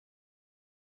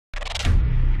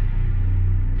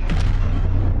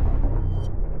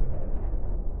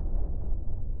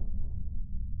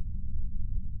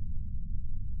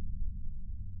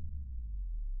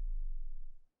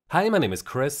Hi, my name is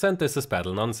Chris and this is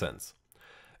Battle Nonsense.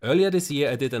 Earlier this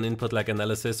year I did an input lag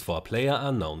analysis for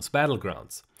PlayerUnknown's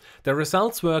Battlegrounds. The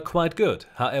results were quite good,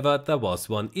 however there was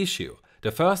one issue.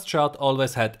 The first shot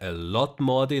always had a lot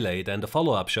more delay than the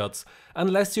follow-up shots,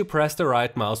 unless you pressed the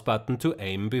right mouse button to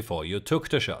aim before you took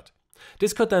the shot.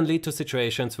 This could then lead to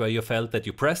situations where you felt that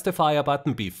you pressed the fire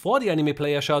button before the enemy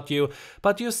player shot you,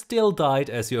 but you still died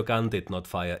as your gun did not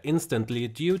fire instantly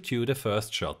due to the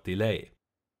first shot delay.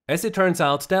 As it turns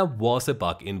out, there was a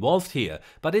bug involved here,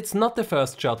 but it's not the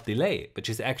first shot delay, which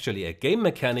is actually a game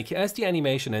mechanic as the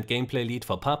animation and gameplay lead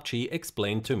for PUBG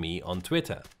explained to me on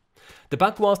Twitter. The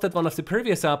bug was that one of the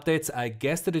previous updates, I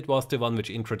guess that it was the one which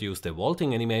introduced the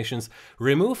vaulting animations,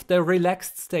 removed the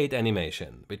relaxed state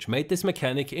animation, which made this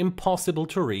mechanic impossible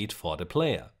to read for the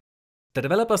player. The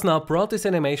developers now brought this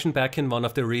animation back in one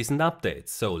of the recent updates,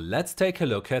 so let's take a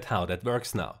look at how that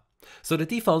works now. So the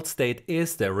default state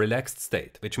is the relaxed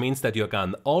state, which means that your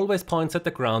gun always points at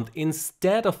the ground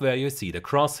instead of where you see the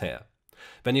crosshair.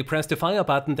 When you press the fire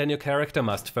button, then your character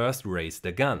must first raise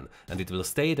the gun, and it will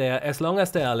stay there as long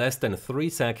as there are less than 3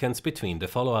 seconds between the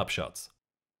follow-up shots.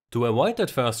 To avoid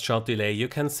that first shot delay, you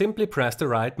can simply press the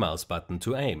right mouse button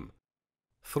to aim.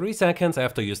 3 seconds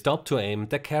after you stop to aim,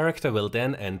 the character will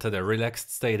then enter the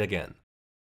relaxed state again.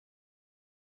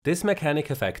 This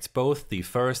mechanic affects both the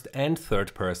first and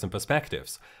third person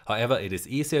perspectives, however it is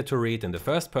easier to read in the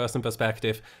first person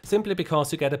perspective simply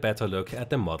because you get a better look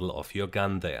at the model of your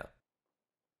gun there.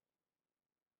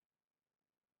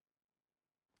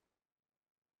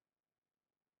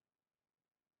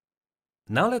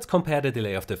 Now let's compare the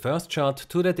delay of the first shot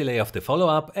to the delay of the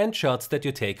follow-up and shots that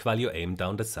you take while you aim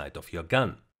down the sight of your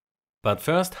gun. But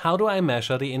first, how do I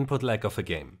measure the input lag of a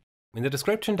game? In the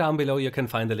description down below you can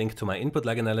find a link to my input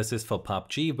lag analysis for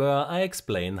PUBG where I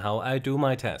explain how I do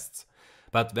my tests.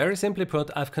 But very simply put,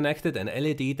 I've connected an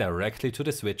LED directly to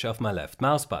the switch of my left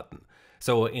mouse button.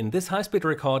 So in this high-speed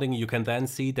recording you can then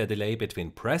see the delay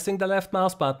between pressing the left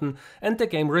mouse button and the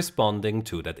game responding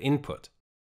to that input.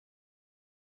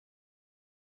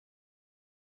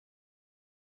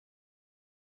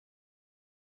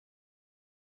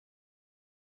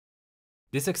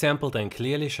 This example then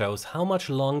clearly shows how much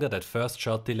longer that first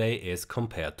shot delay is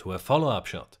compared to a follow-up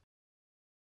shot.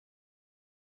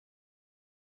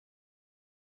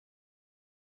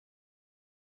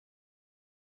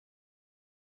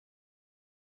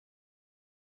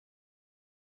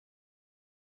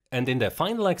 And in the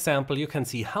final example you can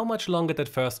see how much longer that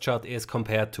first shot is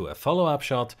compared to a follow-up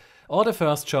shot or the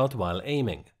first shot while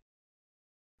aiming.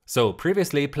 So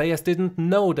previously players didn't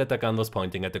know that the gun was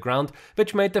pointing at the ground,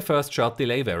 which made the first shot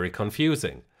delay very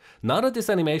confusing. Now that this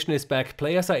animation is back,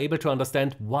 players are able to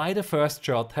understand why the first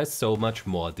shot has so much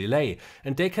more delay,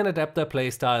 and they can adapt their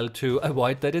playstyle to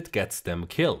avoid that it gets them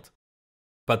killed.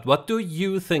 But what do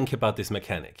you think about this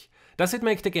mechanic? Does it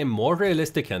make the game more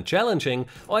realistic and challenging,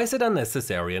 or is it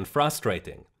unnecessary and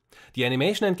frustrating? The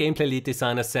animation and gameplay lead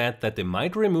designer said that they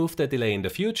might remove the delay in the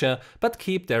future, but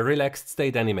keep their relaxed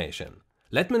state animation.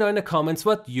 Let me know in the comments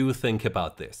what you think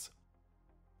about this.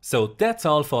 So that's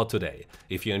all for today.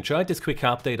 If you enjoyed this quick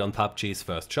update on PUBG's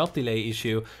first shot delay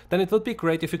issue, then it would be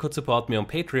great if you could support me on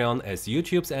Patreon, as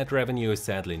YouTube's ad revenue is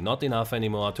sadly not enough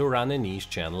anymore to run a niche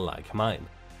channel like mine.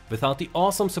 Without the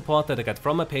awesome support that I get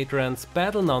from my patrons,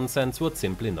 Battle Nonsense would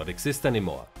simply not exist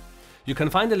anymore. You can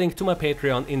find a link to my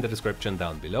Patreon in the description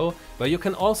down below, where you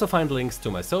can also find links to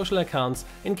my social accounts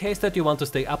in case that you want to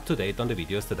stay up to date on the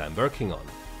videos that I'm working on.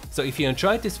 So if you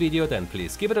enjoyed this video, then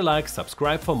please give it a like,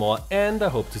 subscribe for more, and I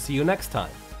hope to see you next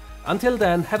time. Until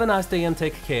then, have a nice day and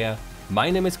take care. My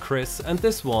name is Chris and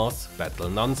this was Battle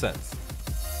Nonsense.